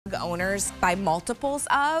owners by multiples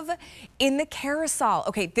of in the Carousel.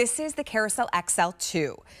 Okay, this is the Carousel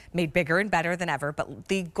XL2, made bigger and better than ever, but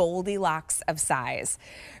the Goldilocks of size.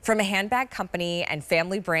 From a handbag company and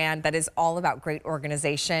family brand that is all about great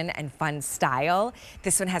organization and fun style,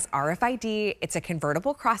 this one has RFID. It's a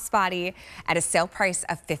convertible crossbody at a sale price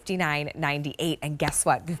of $59.98. And guess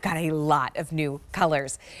what? We've got a lot of new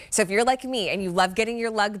colors. So if you're like me and you love getting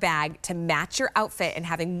your lug bag to match your outfit and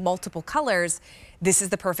having multiple colors, this is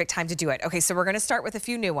the perfect time to do it. Okay, so we're gonna start with a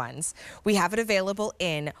few new ones. We have it available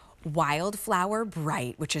in Wildflower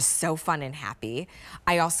Bright, which is so fun and happy.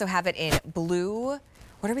 I also have it in blue.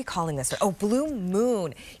 What are we calling this? Oh, Blue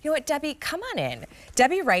Moon. You know what, Debbie, come on in.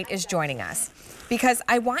 Debbie Wright is joining us because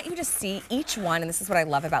I want you to see each one, and this is what I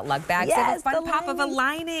love about lug bags. Yes, they have a fun pop of a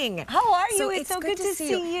lining. How are you? So it's so good to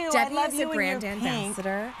see you. Debbie I love is you a brand in your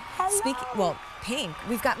ambassador. Pink. Well, pink.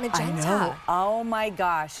 We've got magenta. I know. Oh my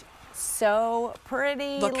gosh. So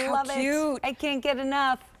pretty. Look how love cute. It. I can't get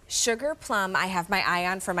enough. Sugar Plum, I have my eye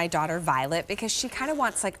on for my daughter Violet because she kind of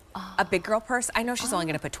wants like a big girl purse. I know she's only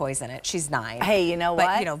going to put toys in it. She's 9. Hey, you know what?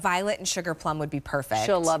 But, you know, Violet and Sugar Plum would be perfect.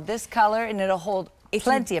 She'll love this color and it'll hold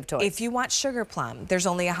plenty of toys. If you want Sugar Plum, there's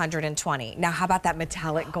only 120. Now, how about that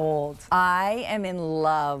metallic gold? I am in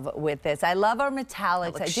love with this. I love our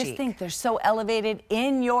metallics. I just think they're so elevated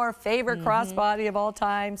in your favorite crossbody of all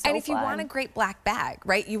time. So and if you want a great black bag,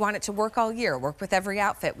 right? You want it to work all year, work with every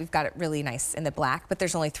outfit. We've got it really nice in the black, but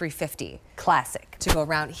there's only 350. Classic. To go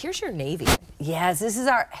around. Here's your navy. Yes, this is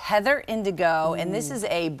our Heather Indigo, and this is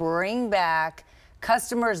a bring back.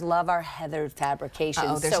 Customers love our heather fabrication.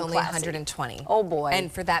 Oh, there's so only classy. 120. Oh boy.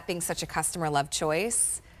 And for that being such a customer love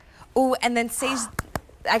choice. Oh, and then Sage,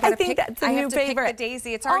 I have to pick the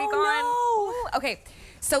daisy. It's already gone. No. Okay,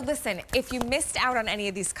 so listen, if you missed out on any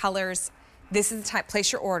of these colors, this is the time,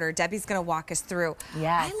 place your order. Debbie's gonna walk us through.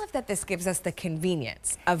 Yes. I love that this gives us the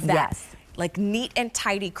convenience of that. Yes. Like neat and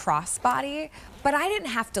tidy crossbody, but I didn't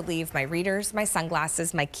have to leave my readers, my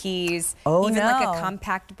sunglasses, my keys, even like a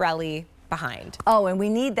compact brelly behind. Oh, and we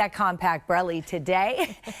need that compact brelly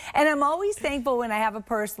today. And I'm always thankful when I have a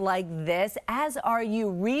purse like this, as are you.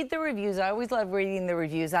 Read the reviews. I always love reading the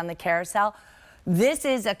reviews on the Carousel. This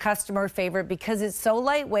is a customer favorite because it's so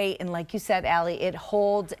lightweight, and like you said, Allie, it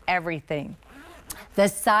holds everything. The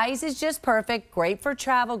size is just perfect, great for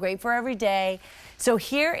travel, great for every day. So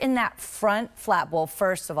here in that front flap, well,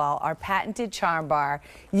 first of all, our patented charm bar.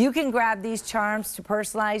 You can grab these charms to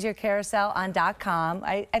personalize your carousel on .com.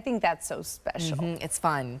 I think that's so special. It's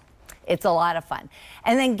fun. It's a lot of fun.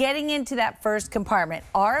 And then getting into that first compartment,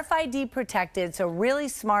 RFID protected, so really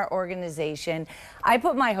smart organization. I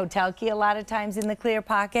put my hotel key a lot of times in the clear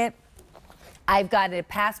pocket. I've got a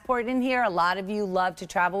passport in here. A lot of you love to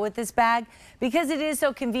travel with this bag because it is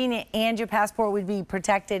so convenient and your passport would be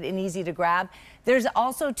protected and easy to grab. There's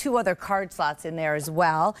also 2 other card slots in there as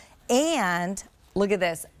well. And look at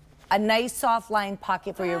this, a nice soft line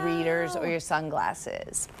pocket for your readers or your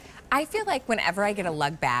sunglasses. I feel like whenever I get a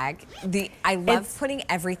lug bag, I love putting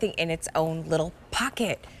everything in its own little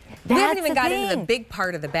pocket. We haven't even gotten into the big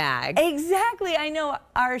part of the bag. Exactly. I know,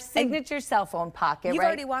 our signature cell phone pocket, You've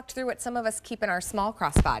already walked through what some of us keep in our small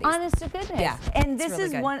crossbodies. Honest to goodness. Yeah. And this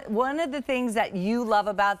is one of the things that you love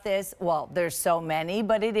about this. Well, there's so many,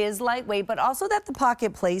 but it is lightweight, but also that the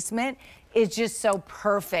pocket placement is just so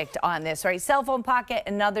perfect on this, right? Cell phone pocket,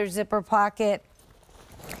 another zipper pocket.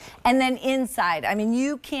 And then inside, I mean,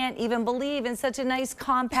 you can't even believe in such a nice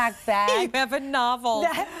compact bag. You have a novel.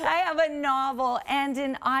 I have a novel and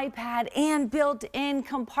an iPad and built-in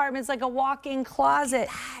compartments like a walk-in closet.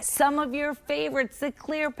 Some of your favorites, the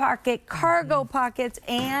clear pocket, cargo pockets,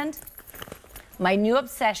 and my new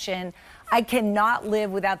obsession, I cannot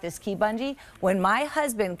live without this key bungee. When my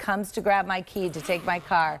husband comes to grab my key to take my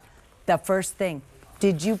car, the first thing,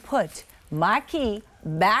 did you put my key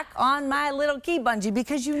back on my little key bungee,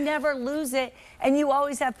 because you never lose it and you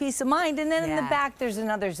always have peace of mind. And then in the back, there's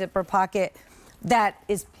another zipper pocket that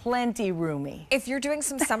is plenty roomy. If you're doing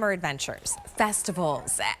some summer adventures,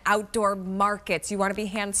 festivals, outdoor markets, you want to be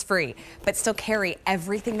hands-free, but still carry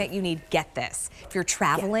everything that you need, get this. If you're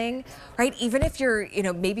traveling, right, even if you're, you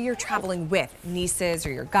know, maybe you're traveling with nieces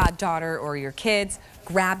or your goddaughter or your kids,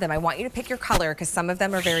 grab them. I want you to pick your color because some of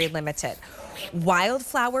them are very limited.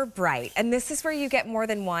 Wildflower Bright, and this is where you get more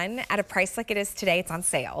than one at a price like it is today. It's on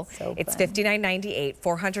sale. It's $59.98.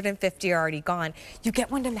 450 are already gone. You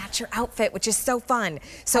get one to match your outfit, which is so fun.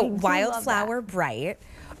 So Wildflower Bright.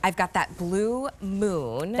 I've got that Blue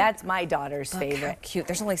Moon. That's my daughter's favorite. How cute.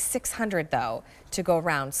 There's only 600 though to go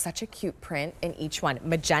around. Such a cute print in each one.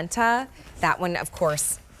 Magenta, that one, of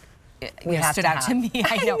course, stood out to me.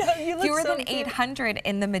 I know. You look Fewer so than cute. 800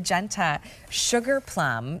 in the magenta. Sugar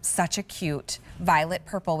plum, such a cute violet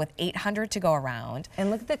purple with 800 to go around. And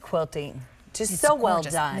look at the quilting. Just It's so well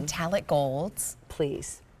gorgeous. done. Metallic golds.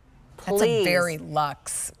 Please. That's a very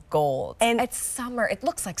luxe gold. And it's summer. It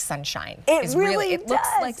looks like sunshine. It really it looks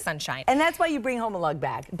like sunshine. And that's why you bring home a lug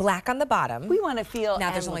bag. Black on the bottom. We want to feel. Now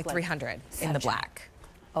and there's only look like 300 in the black.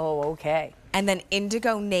 Oh, okay. And then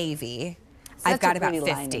indigo navy. Such I've got a about pretty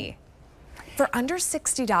 50. lining. For under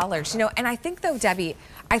 $60, you know, and I think though, Debbie,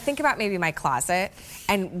 I think about maybe my closet,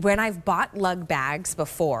 and when I've bought lug bags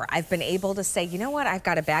before, I've been able to say, you know what, I've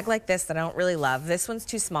got a bag like this that I don't really love. This one's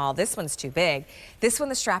too small, this one's too big. This one,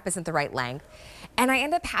 the strap isn't the right length. And I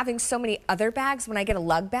end up having so many other bags. When I get a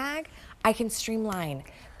lug bag, I can streamline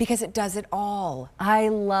because it does it all. I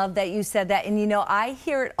love that you said that. And you know, I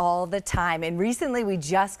hear it all the time. And recently we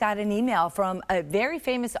just got an email from a very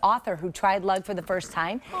famous author who tried lug for the first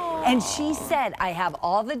time. Aww. And she said, I have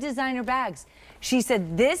all the designer bags. She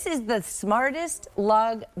said, this is the smartest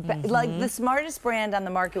lug, like the smartest brand on the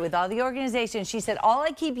market with all the organization. She said, all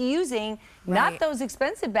I keep using, not those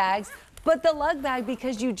expensive bags, but the lug bag,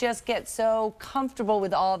 because you just get so comfortable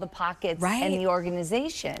with all the pockets and the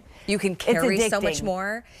organization. You can carry so much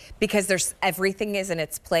more because everything is in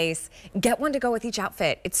its place. Get one to go with each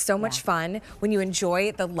outfit. It's so much fun when you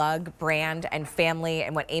enjoy the Lug brand and family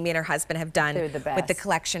and what Amy and her husband have done with the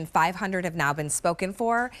collection. 500 have now been spoken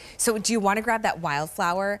for. So do you want to grab that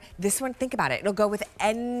wildflower? This one, think about it. It'll go with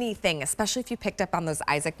anything, especially if you picked up on those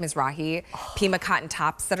Isaac Mizrahi Pima cotton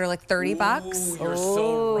tops that are like 30 bucks. You're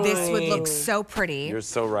so right. This would look so pretty. You're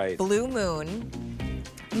so right. Blue moon,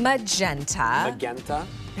 magenta. Magenta?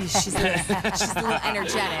 She's a little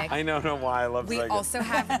energetic. I don't know why I love We also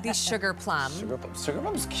have the sugar plum. Sugar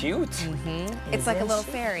plum's cute. It's like a little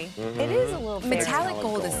fairy. It is a little fairy. Metallic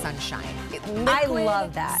gold is sunshine. I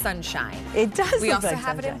love that. Sunshine. It does. We look also like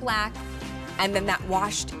have it in sunshine. black. And then that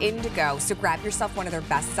washed indigo. So grab yourself one of their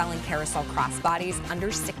best-selling Carousel crossbodies. Under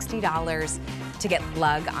 $60 to get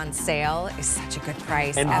Lug on sale is such a good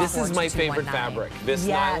price. And this is my favorite fabric. This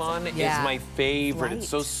nylon is my favorite. It's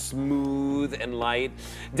so smooth and light.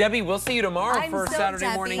 Debbie, we'll see you tomorrow for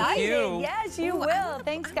Saturday Morning Q. Yes, you will.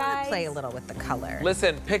 Thanks, guys. Play a little with the color.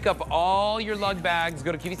 Listen, pick up all your Lug bags.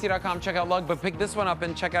 Go to QVC.com, check out Lug, but pick this one up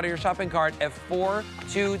and check out your shopping cart.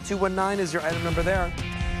 F42219 is your item number there.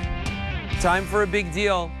 Time for a big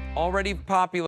deal. Already popular.